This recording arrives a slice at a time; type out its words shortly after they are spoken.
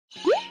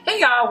Hey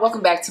y'all,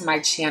 welcome back to my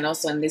channel.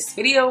 So in this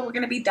video, we're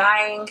gonna be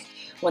dyeing.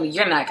 Well,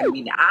 you're not gonna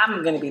be,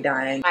 I'm gonna be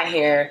dyeing my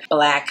hair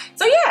black.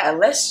 So yeah,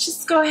 let's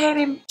just go ahead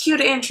and cue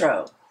the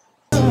intro.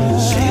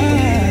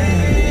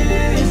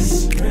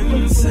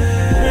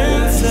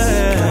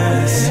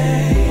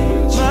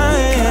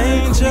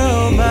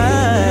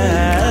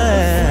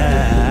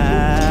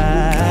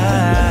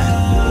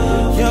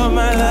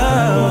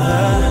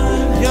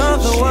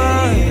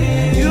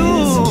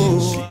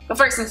 But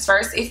first things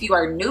first, if you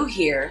are new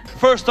here,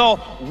 first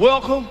off,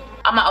 welcome.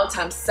 I'm my old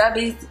time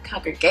subbies, the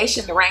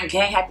congregation, the Rain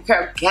Gang, Happy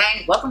Curl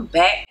Gang. Welcome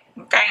back.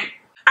 Okay.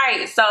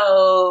 Alright,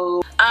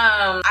 so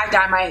I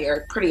dye my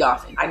hair pretty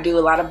often. I do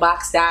a lot of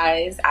box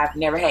dyes. I've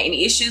never had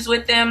any issues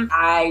with them.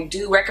 I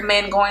do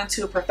recommend going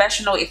to a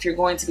professional if you're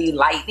going to be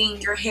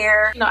lightening your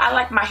hair. You know, I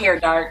like my hair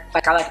dark,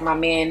 like I like my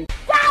men.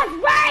 That's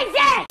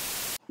crazy!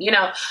 You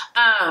know,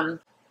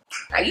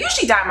 I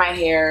usually dye my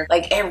hair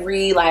like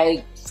every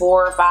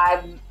 4 or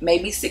 5,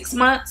 maybe 6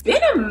 months.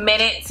 Been a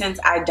minute since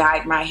I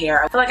dyed my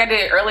hair. I feel like I did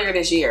it earlier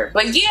this year,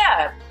 but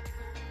yeah.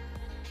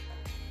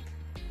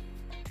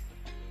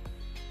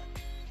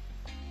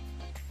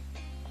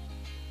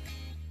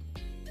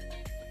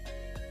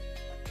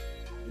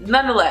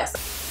 Nonetheless,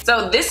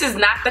 so this is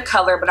not the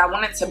color, but I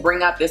wanted to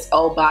bring up this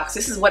old box.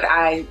 This is what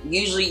I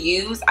usually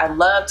use. I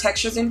love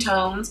textures and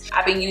tones.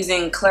 I've been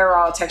using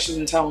Clairol textures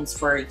and tones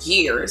for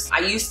years. I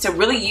used to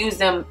really use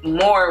them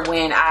more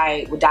when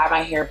I would dye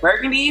my hair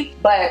burgundy,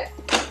 but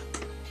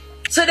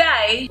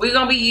today, we're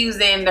gonna be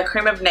using the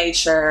Creme of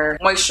Nature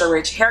Moisture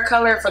Rich Hair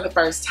Color for the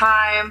first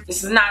time.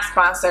 This is not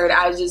sponsored,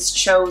 I just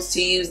chose to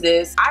use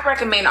this. I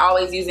recommend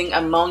always using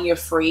ammonia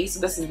free, so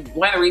this is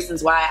one of the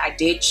reasons why I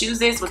did choose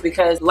this, was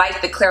because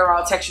like the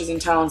Clairol Textures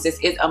and Tones, this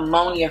is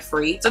ammonia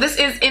free. So this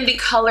is in the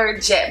color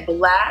Jet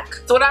Black.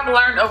 So what I've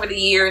learned over the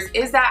years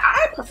is that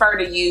I prefer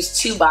to use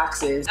 2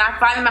 boxes. And I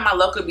find them at my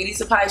local beauty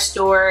supply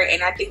store,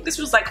 and I think this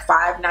was like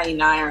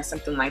 $5.99 or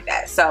something like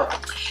that. So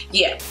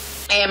yeah.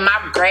 And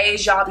my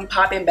grays, y'all be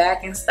popping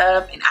back and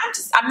stuff. And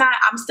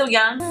I'm still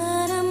young.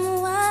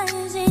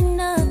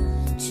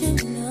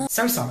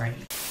 So sorry.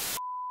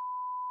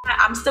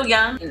 I'm still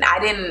young and I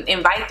didn't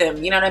invite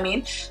them, you know what I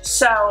mean?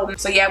 So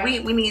yeah,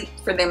 we need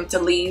for them to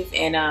leave,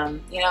 and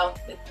you know,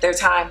 their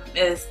time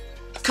is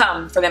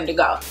come for them to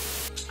go.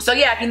 So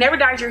yeah, if you never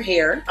dyed your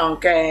hair,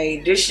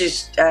 okay, this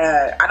is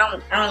I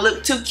don't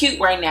look too cute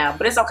right now,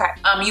 but it's okay.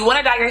 You want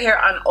to dye your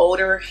hair on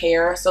older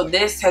hair. So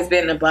this has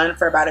been in a bun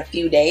for about a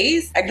few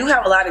days. I do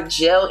have a lot of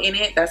gel in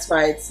it, that's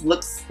why it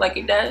looks like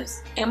it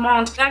does. And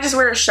I just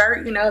wear a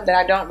shirt, you know, that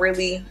I don't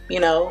really,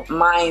 you know,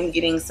 mind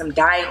getting some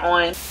dye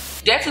on.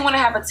 You definitely want to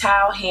have a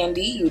towel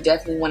handy. You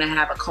definitely want to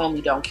have a comb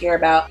you don't care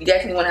about. You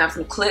definitely want to have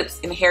some clips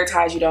and hair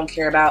ties you don't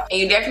care about. And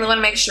you definitely want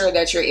to make sure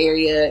that your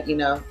area, you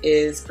know,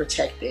 is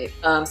protected.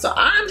 So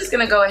I'm just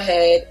going to go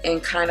ahead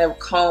and kind of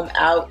comb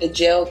out the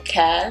gel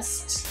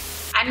cast.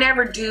 I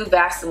never do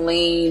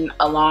Vaseline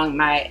along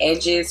my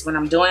edges when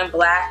I'm doing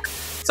black.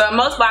 So in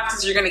most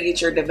boxes, you're going to get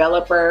your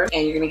developer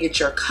and you're going to get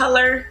your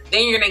color.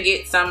 Then you're going to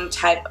get some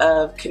type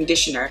of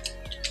conditioner.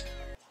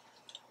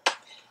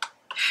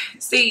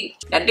 See,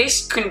 now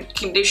this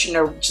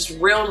conditioner just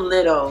real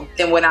little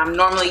than what I'm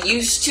normally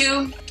used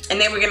to. And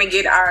then we're gonna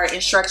get our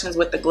instructions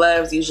with the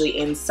gloves usually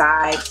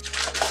inside.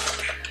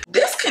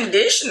 This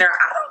conditioner,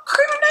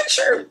 Creme of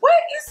Nature, what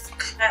is,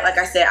 like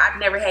I said, I've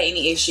never had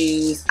any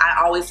issues.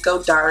 I always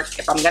go dark.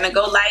 If I'm gonna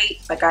go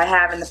light, like I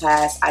have in the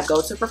past, I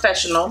go to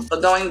professional.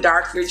 But going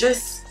dark, you're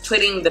just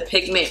putting the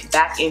pigment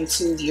back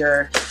into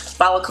your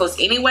follicles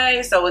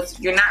anyway, so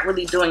you're not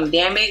really doing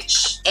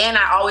damage. And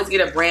I always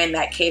get a brand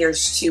that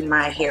caters to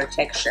my hair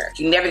texture.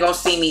 You're never gonna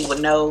see me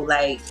with no,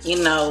 like,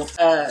 you know,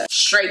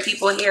 straight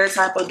people hair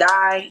type of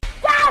dye.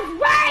 That's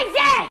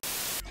crazy!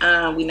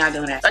 We're not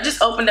doing that. So I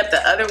just opened up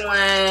the other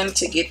one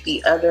to get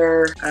the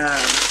other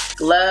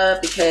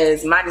glove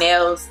because my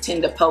nails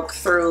tend to poke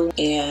through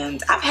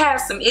and I've had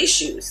some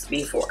issues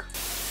before.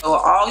 So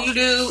all you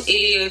do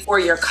is pour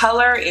your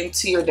color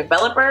into your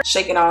developer,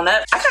 shake it on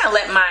up. I kind of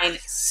let mine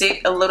sit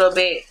a little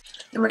bit,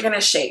 then we're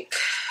gonna shake.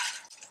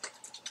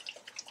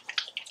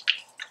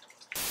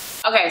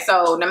 Okay,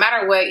 so no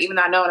matter what, even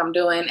though I know what I'm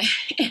doing,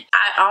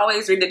 I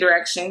always read the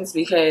directions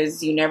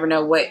because you never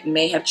know what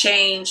may have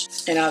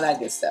changed and all that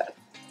good stuff.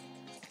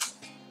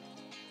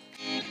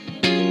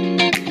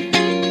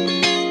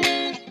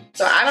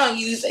 So I don't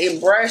use a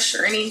brush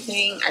or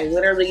anything. I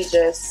literally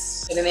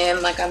just put it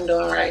in like I'm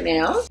doing right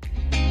now.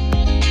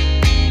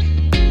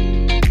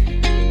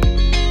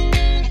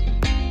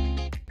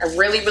 I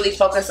really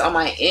focus on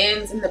my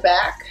ends in the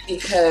back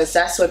because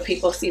that's what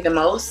people see the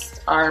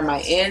most are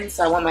my ends.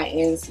 So I want my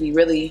ends to be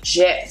really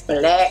jet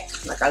black.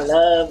 Like I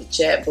love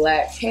jet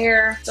black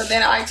hair. So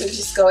then I like to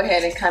just go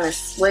ahead and kind of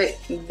split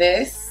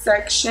this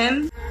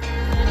section.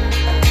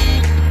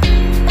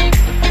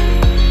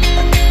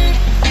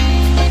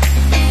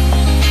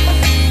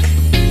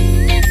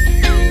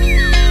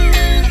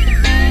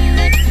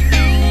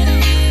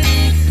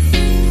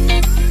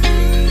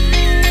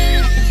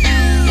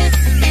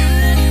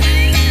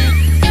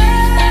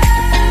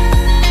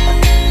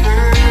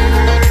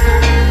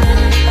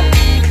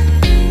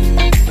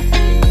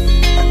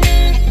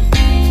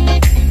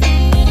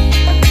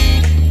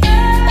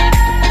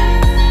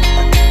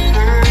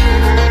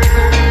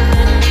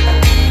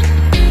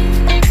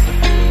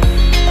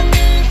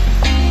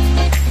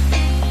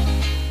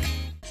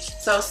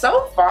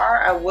 So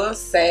far, I will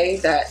say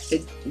that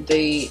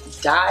the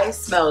dye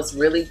smells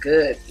really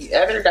good. The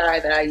other dye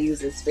that I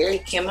use is very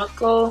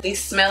chemical-y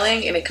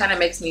smelling, and it kind of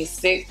makes me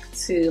sick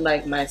to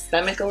like my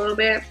stomach a little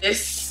bit.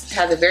 This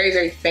has a very,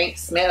 very faint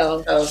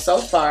smell. So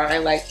far, I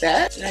like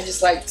that. And I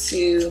just like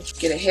to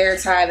get a hair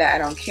tie that I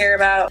don't care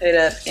about, put it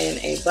up in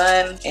a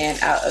bun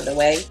and out of the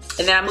way.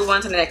 And then I move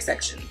on to the next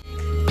section.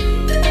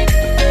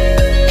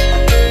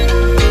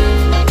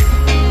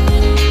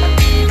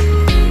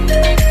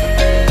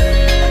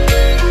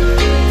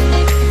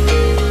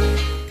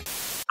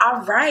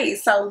 All right,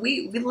 so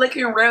we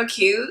looking real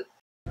cute.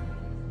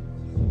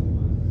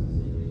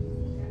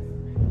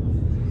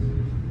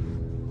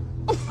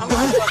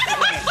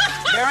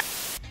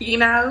 You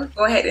know,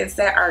 go ahead and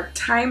set our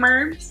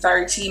timer,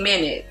 30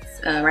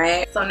 minutes, all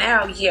right? So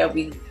now, yeah,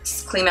 we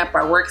just clean up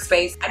our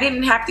workspace. I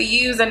didn't have to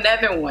use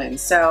another one,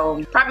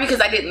 so probably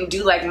because I didn't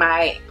do like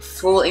my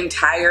full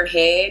entire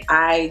head.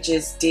 I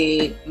just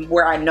did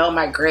where I know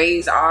my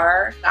grays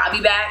are. I'll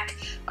be back,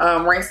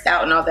 rinsed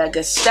out and all that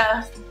good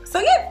stuff. So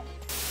yeah.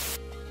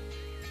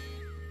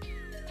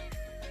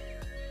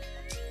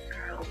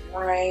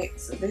 All right,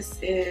 so this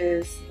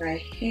is my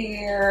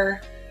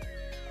hair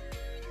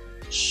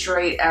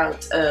straight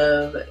out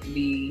of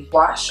the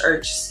wash, or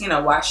just, you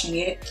know, washing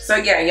it. So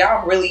yeah,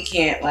 y'all really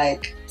can't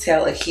like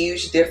tell a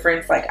huge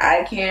difference like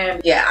I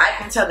can. Yeah, I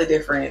can tell the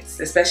difference,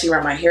 especially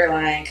around my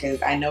hairline,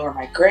 because I know where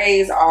my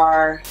grays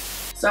are.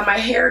 So my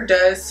hair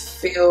does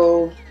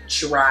feel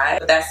dry,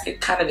 but that's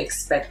kind of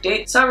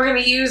expected. So we're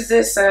gonna use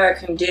this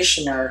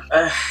conditioner.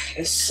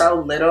 It's so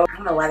little. I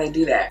don't know why they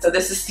do that. So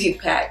this is the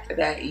pack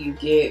that you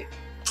get.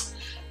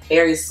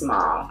 Very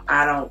small.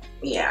 I'm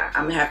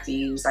gonna have to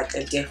use like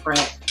a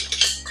different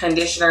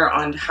conditioner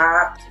on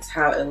top. That's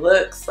how it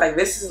looks. Like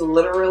this is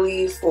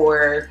literally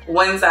for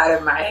one side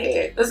of my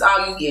head. That's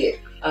all you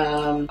get.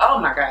 Oh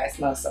my god, it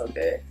smells so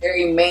good.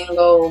 Very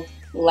mango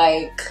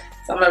like.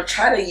 So I'm gonna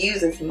try to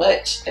use as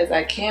much as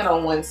I can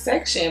on one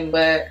section,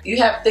 but you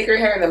have thicker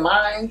hair than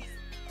mine.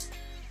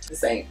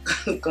 This ain't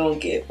gonna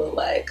get but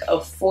like a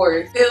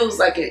fourth. Feels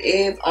like it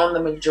is on the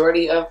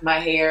majority of my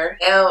hair.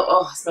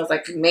 Oh, it smells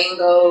like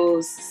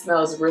mangoes. It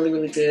smells really,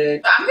 really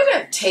good. I'm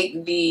gonna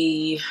take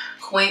the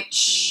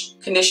Quench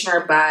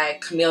conditioner by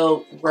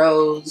Camille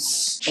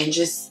Rose and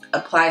just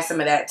apply some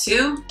of that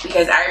too,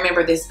 because I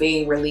remember this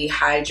being really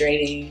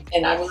hydrating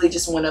and I really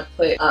just want to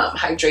put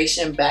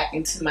hydration back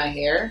into my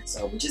hair.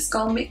 So we're just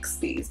gonna mix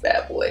these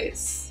bad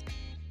boys.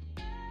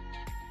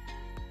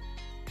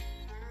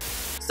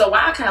 So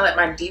while I kind of let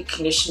my deep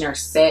conditioner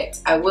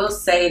set, I will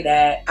say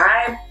that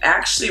I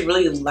actually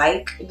really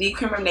like the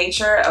Cream of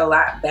Nature a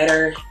lot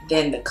better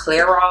than the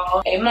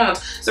Clairol.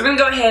 So we're gonna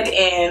go ahead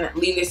and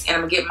leave this, and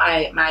I'm gonna get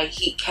my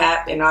heat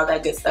cap and all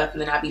that good stuff, and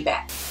then I'll be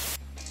back.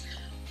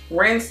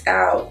 Rinse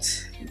out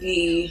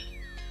the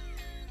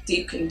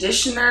deep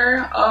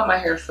conditioner. Oh, my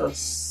hair feels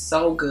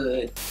so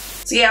good.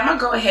 So yeah, I'm gonna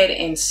go ahead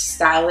and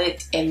style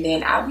it, and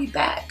then I'll be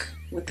back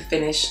with the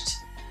finished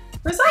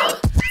result.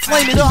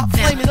 Flame it up,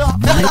 flame it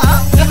up. Go, go,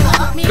 go,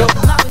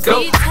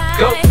 go,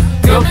 go,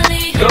 go, go,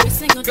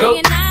 go, go,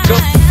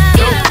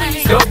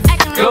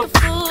 go,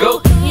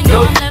 go, you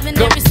know I'm loving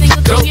every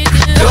single thing you do.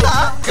 Go,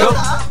 go,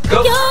 go,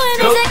 you and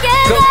me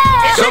together.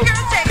 It's your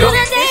girl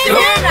day, it's your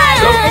girl night,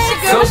 it's your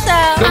girl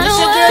style,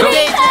 it's your girl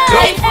day,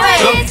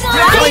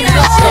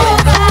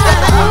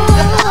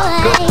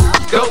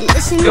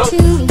 listen to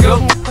me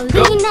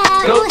carefully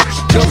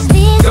now.